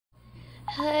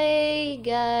Hey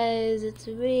guys, it's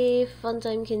me,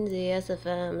 Funtime Kinsey,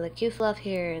 SFM, the Q Fluff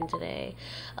here, and today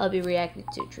I'll be reacting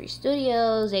to Tree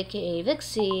Studios, aka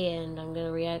Vixie, and I'm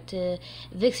gonna react to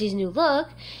Vixie's new look,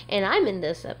 and I'm in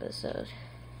this episode.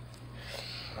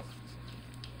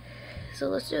 So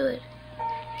let's do it.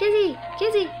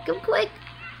 Kinsey, come quick!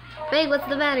 Hey, what's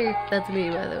the matter? That's me,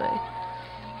 by the way.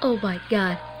 Oh my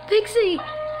god, Vixie!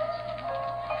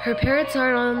 Her parents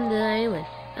aren't on the island.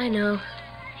 I know.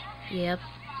 Yep.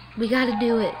 We gotta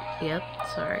do it. Yep.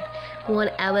 Sorry. 1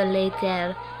 hour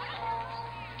later.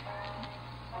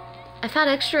 I found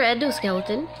extra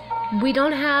endoskeleton. We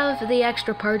don't have the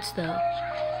extra parts though.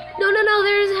 No.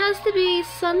 There has to be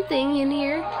something in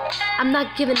here. I'm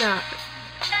not giving up.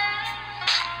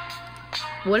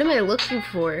 What am I looking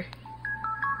for?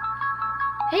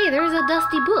 Hey, there's a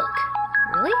dusty book.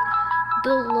 Really?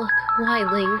 Don't look. Why,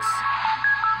 Lynx?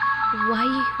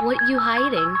 What you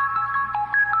hiding?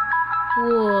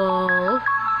 Whoa.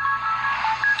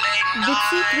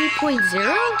 Vixie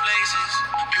 3.0?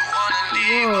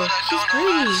 Whoa, she's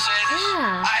pretty.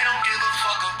 Yeah.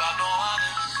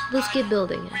 Let's get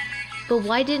building it. But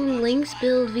why didn't Lynx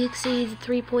build Vixie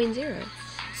 3.0?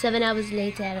 7 hours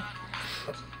later.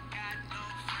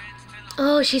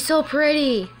 Oh, she's so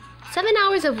pretty. 7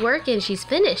 hours of work and she's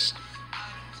finished.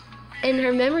 And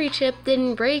her memory chip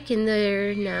didn't break in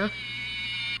there now.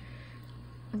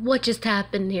 What just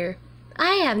happened here?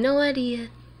 I have no idea.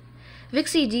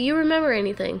 Vixie, do you remember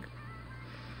anything?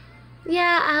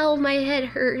 Yeah, ow, my head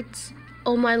hurts.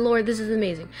 Oh my lord, this is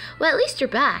amazing. Well, at least you're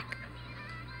back.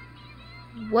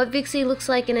 What Vixie looks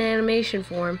like in an animation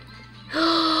form.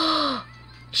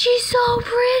 She's so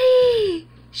pretty!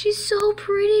 She's so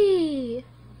pretty!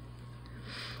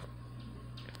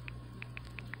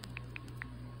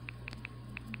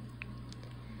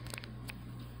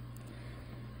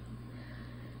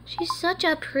 She's such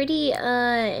a pretty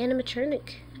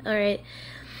animatronic. Alright,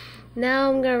 now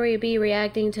I'm gonna be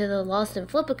reacting to the Lost in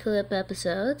Flip-A-Clip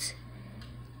episodes.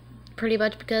 Pretty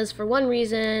much because for one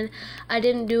reason, I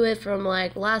didn't do it from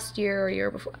like last year or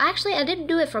year before. Actually, I didn't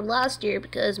do it from last year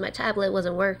because my tablet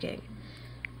wasn't working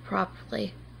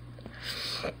properly.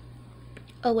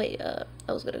 Oh wait, I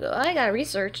was gonna go. I gotta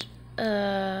research.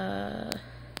 Can't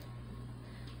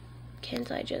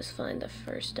I just find the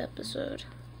first episode?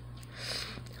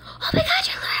 Oh my god,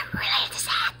 you're related to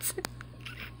Sats!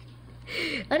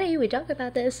 I didn't even talk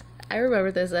about this. I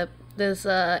remember this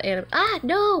anime.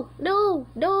 No,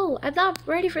 I'm not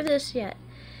ready for this yet.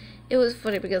 It was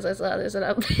funny because I saw this and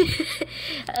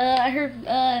I heard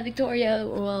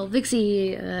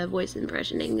Vixie voice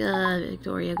impressioning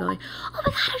Victoria going, oh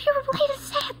my god, you're related to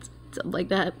Sats! Something like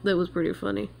that. That was pretty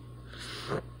funny.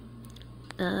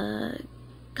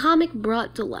 Comic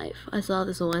brought to life. I saw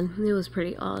this one. It was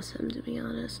pretty awesome, to be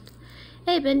honest.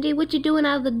 Hey, Bendy, what you doing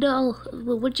out of the doll?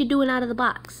 What you doing out of the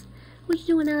box? What you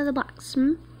doing out of the box?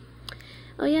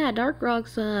 Oh yeah, Dark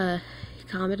Rock's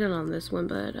commented on this one,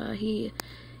 but he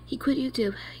quit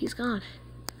YouTube. He's gone.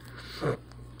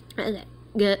 Okay,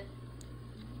 good.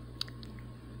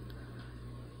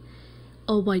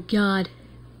 Oh my god.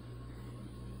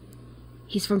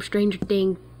 He's from Stranger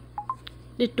Things.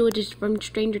 This dude is from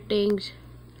Stranger Things.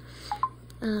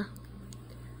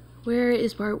 Where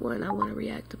is part 1? I want to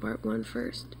react to part 1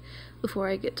 first before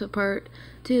I get to part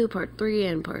 2, part 3,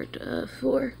 and part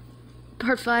 4.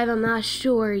 Part 5, I'm not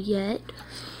sure yet.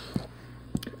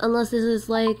 Unless this is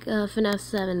like FNAF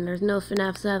 7. There's no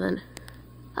FNAF 7.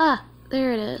 Ah,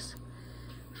 there it is.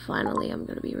 Finally, I'm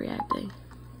going to be reacting.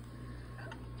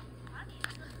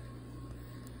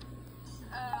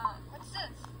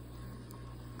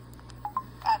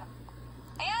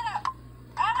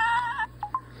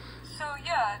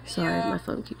 Sorry, my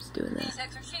phone keeps doing that.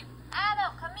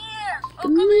 Adam, come here!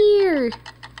 Come here!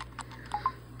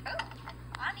 Oh,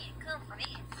 I need to come for this.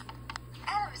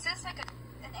 Adam, is this like an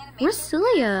animation? Where's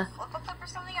Celia? Flip-A-Clip or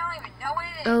something? I don't even know what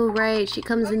it is. Oh right, she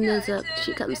comes in this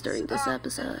she comes during this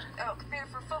episode. Oh, compared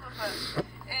for Flip-A-Clip.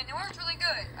 And it works really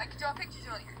good. I can draw pictures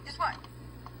on here. Guess what?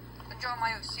 I draw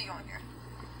my OC on here.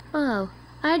 Oh,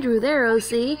 I drew their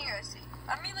OC.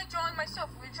 I mean like drawing myself.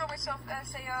 I draw myself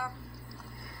as a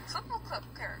Flip-A-Clip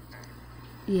character.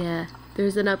 Yeah,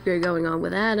 there's an upgrade going on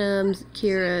with Adams,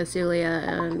 Kira, Celia,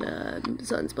 and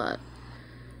Sunspot.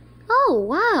 Oh,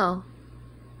 wow.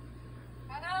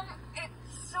 And,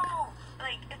 it's so,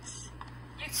 like, it's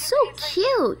So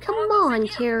cute. Come on,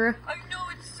 Kira. I know,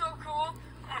 it's so cool.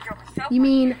 I'm gonna draw myself. You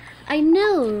mean, I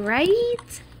know,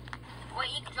 right? Well,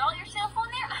 you can draw yourself on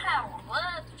there? I would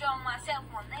love to draw myself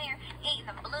on there. Eating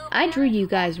the blue. I drew you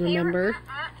guys, remember?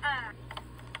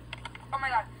 Oh my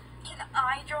god. Can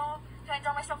I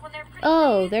draw myself on there?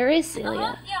 Oh, there is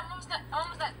Celia. Yeah, I'm almost done.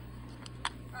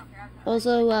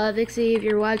 Also, Vixie, if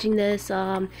you're watching this,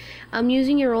 I'm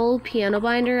using your old piano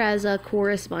binder as a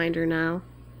chorus binder now.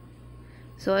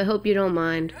 So I hope you don't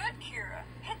mind. Good, Kira.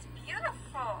 It's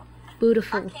beautiful.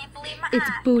 Beautiful. I can't believe my It's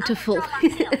eyes. beautiful. I'm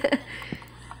gonna draw myself.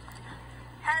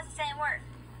 How does the same work?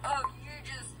 Oh, you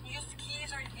just use the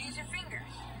keys or use your fingers.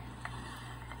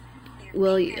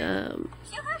 Well, You have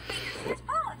fingers, it's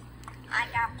paws. I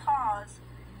got paws.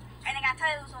 And I got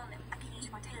toes on them. I can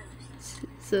use my toes.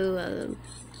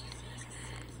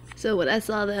 So when I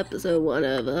saw the episode 1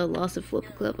 of Lost in Flip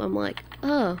Clip, I'm like,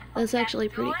 oh, that's actually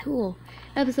pretty cool.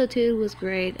 Episode 2 was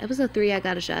great. Episode 3, I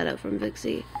got a shout out from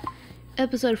Vixie.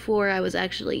 Episode 4, I was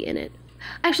actually in it.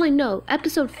 Actually, no.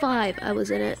 Episode 5, I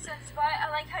was in it. I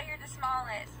like how you're the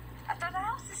smallest. I thought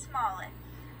I was the smallest.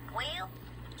 Well,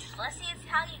 let's see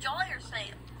how you draw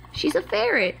yourself. She's a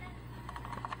ferret.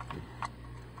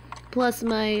 Plus,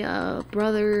 my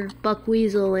brother Buck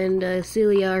Weasel and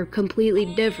Celia are completely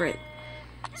different.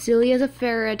 Celia's a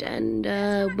ferret and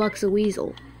Buck's a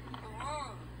weasel.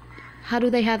 How do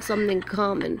they have something in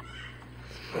common?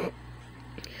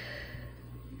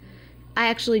 I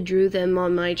actually drew them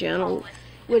on my channel,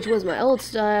 which was my old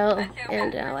style,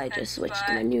 and now I just switched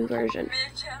to my new version.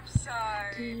 Mitch, I'm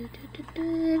sorry.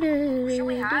 Should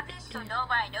we hide this so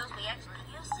nobody knows we actually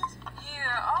use this?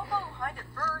 Yeah, I'll go hide it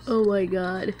first. Oh my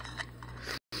god.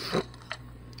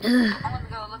 I'm gonna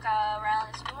go look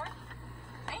around the store.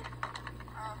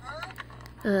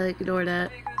 Right? Ignore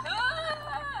that.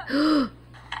 Adam?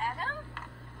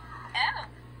 Adam?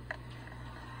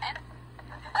 Adam?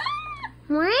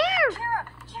 Wow.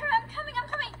 Kira, I'm coming.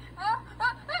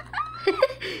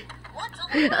 What's a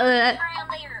little around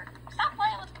there? Stop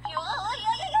playing with the computer.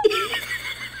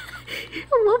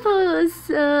 I love how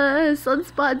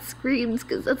Sunspot screams,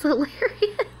 because that's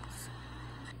hilarious.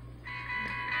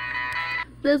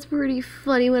 That's pretty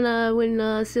funny when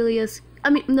Celia,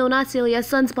 no, not Celia,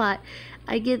 Sunspot.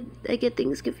 I get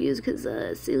things confused because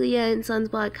Celia and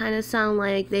Sunspot kind of sound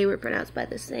like they were pronounced by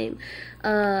the same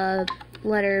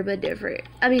letter but different.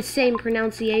 I mean, same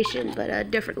pronunciation but a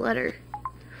different letter.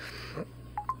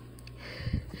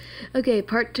 Okay,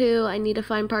 part 2. I need to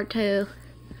find part 2.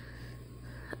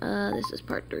 This is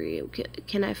part 3. Okay,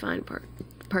 can I find part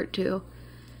 2?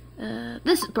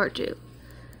 This is part 2.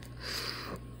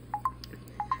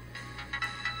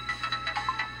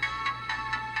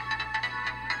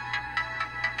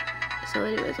 So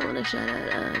anyways, I want to shout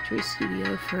out Tree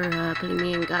Studio for putting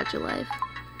me in Gotcha Life.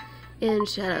 And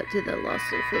shout out to the Lost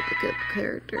in Flip Clip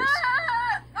characters.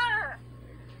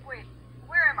 Wait,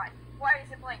 where am I? Why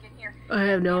is it blank in here? I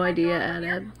have no idea,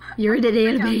 Adam. You're in an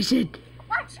animation.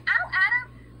 Watch out, Adam!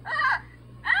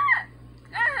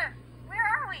 Where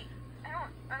are we?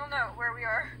 I don't know where we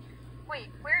are. Wait,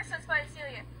 where's Sunspot and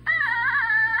Celia?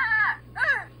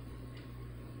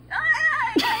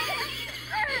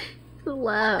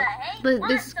 Laugh.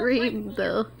 The scream,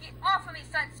 though. Get off of me,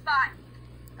 Sunspot!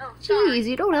 Oh, Jeez,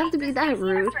 you don't have to be that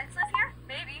rude. Our friends live here?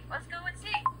 Maybe. Let's go and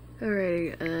see.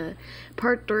 Alright,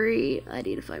 part 3. I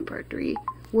need to find part 3.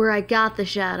 Where I got the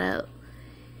shout out.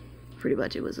 Pretty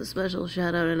much it was a special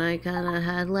shout out, and I kind of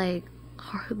had, like,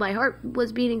 my heart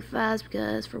was beating fast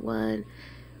because, for one,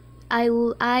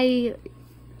 I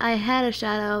had a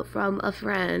shout out from a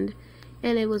friend,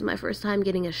 and it was my first time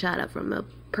getting a shout out from a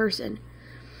person.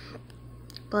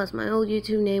 Plus, my old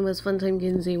YouTube name was Funtime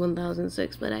Kinsey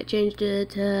 1006, but I changed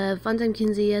it to Funtime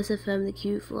Kinsey SFM the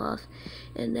Cute Floss,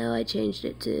 and now I changed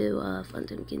it to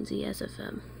Funtime Kinsey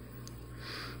SFM.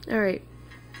 Alright,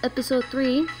 episode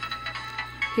 3.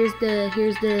 Here's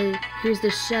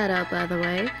the shout out, by the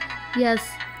way. Yes,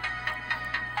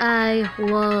 I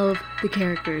love the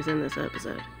characters in this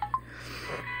episode.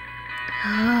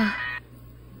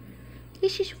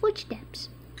 This is footsteps.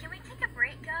 Can we take a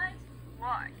break, guys?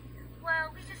 Why?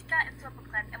 Well, we just got into a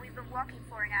clip and we've been walking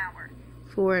for an hour.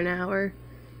 For an hour?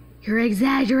 You're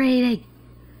exaggerating.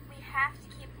 We have to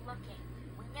keep looking.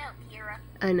 We know, Kira.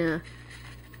 I know.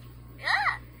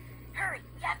 Hurry,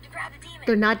 we have to grab the demon.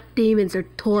 They're not demons, they're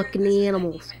talking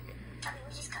animals. I mean,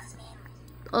 we just got some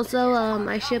animals. Also,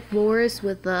 I ship Boris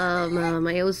with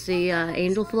my OC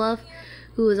Angel Fluff,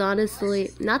 who is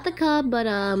honestly not the cub, but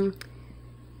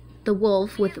the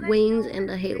wolf with wings and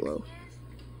a halo.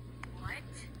 What?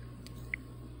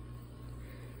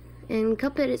 And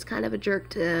Cuphead is kind of a jerk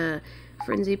to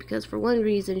Frenzy because for one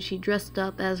reason she dressed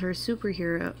up as her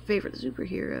favorite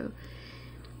superhero,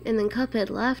 and then Cuphead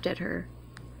laughed at her.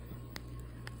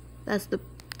 That's the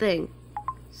thing.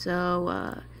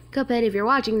 So, Cuphead, if you're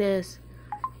watching this,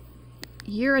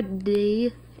 you're a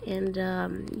D, and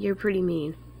you're pretty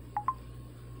mean.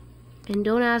 And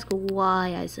don't ask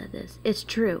why I said this. It's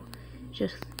true.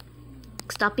 Just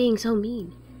stop being so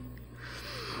mean.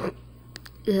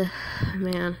 Ugh,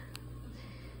 man.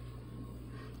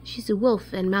 She's a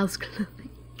wolf and mouse clothing.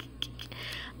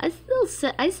 I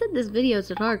sent this video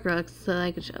to Darkrux so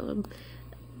I could show him.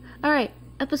 Alright,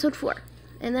 episode 4.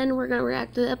 And then we're gonna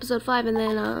react to episode 5 and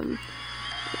then, here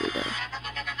we go.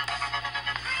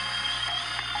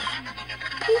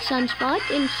 Hey, Sunspot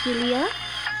and Celia.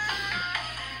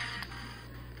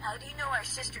 How do you know our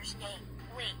sister's name?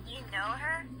 Wait, you know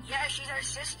her? Yeah, she's our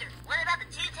sister. What about the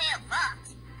two-tailed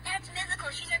fox? That's mythical,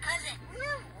 she's our cousin.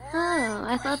 Oh,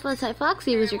 I thought Funtime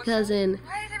Foxy was your cousin.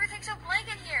 Why is everything so blank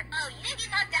in here? Oh, you didn't get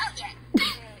knocked out yet.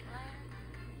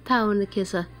 Pow and the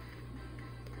kisser.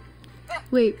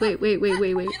 Wait.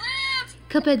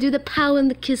 Cuphead, do the pow and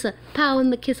the kisser, pow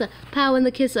and the kisser, pow and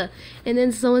the kisser. And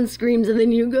then someone screams and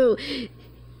then you go.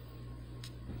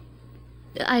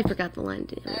 I forgot the line.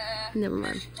 Damn it. Never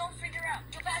mind. Don't figure out.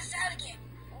 You'll pass out again.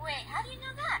 Wait, how do you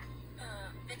know that?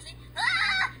 Bitsy?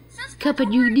 Ah!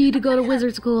 Cuphead, you need to go to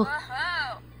wizard school.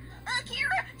 Whoa!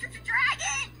 Kira, it's a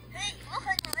dragon! Hey, you look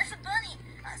like Marissa Bunny.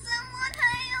 Someone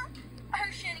help!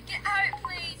 Oh shit, get out,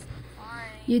 please.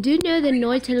 Fine. You do know that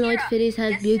Noit and Noit Fitties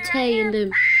has beauty in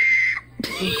them.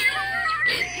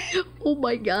 Oh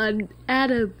my god,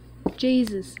 Adam.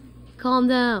 Jesus. Calm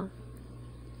down.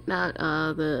 Not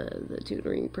the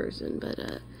tutoring person, but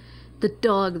the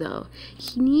dog though.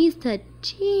 He needs to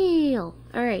chill.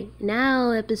 Alright,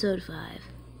 now episode 5.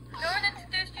 No one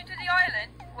introduced you to the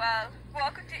island? Well,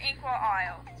 welcome to Inkwell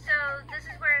Isle. So, this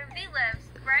is where V lives,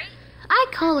 right? I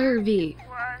call her V.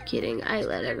 What? Kidding, I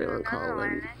let everyone call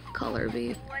her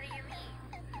V. What do you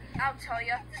mean? I'll tell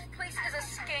you, this place is a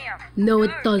scam. No,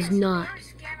 it does not.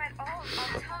 It's not a scam at all.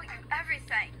 I'll tell you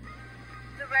everything.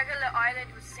 The regular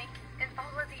island was sinking, and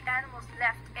all of the animals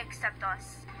left except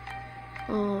us.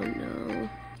 Oh no.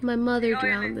 My mother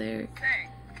drowned there.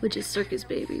 Which is Circus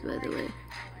Baby, by the way.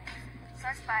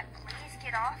 Sunspot, please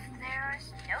get off.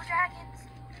 There's no dragons.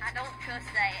 I don't trust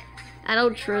that. I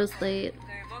don't trust that. They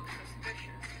look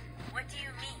suspicious. What do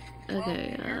you mean?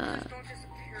 Okay, Just don't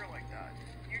disappear like that.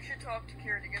 You should talk to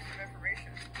Kira to get some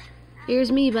information.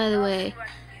 Here's me, by the way.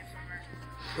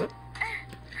 Come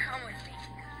with me.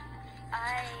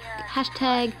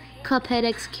 Hashtag Cuphead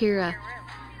X Kira.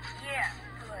 Yeah,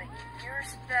 but you're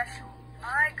special.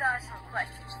 I got some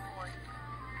questions for you.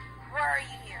 Why are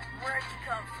you here? Where'd you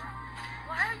come from?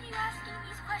 Why are you asking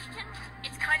these questions?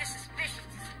 It's kind of suspicious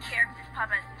to see characters pop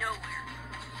out of nowhere.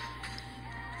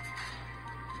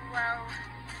 Well...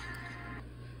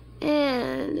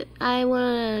 And I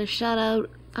want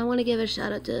to give a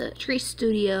shout out to Tree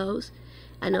Studios.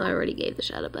 I know I already gave the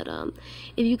shout out, but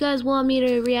if you guys want me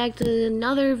to react to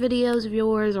another videos of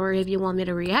yours, or if you want me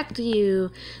to react to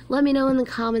you, let me know in the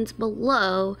comments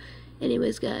below.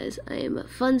 Anyways, guys, I am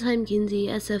Funtime Kinsey,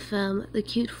 SFM, the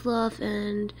cute fluff,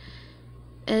 and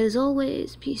as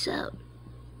always, peace out.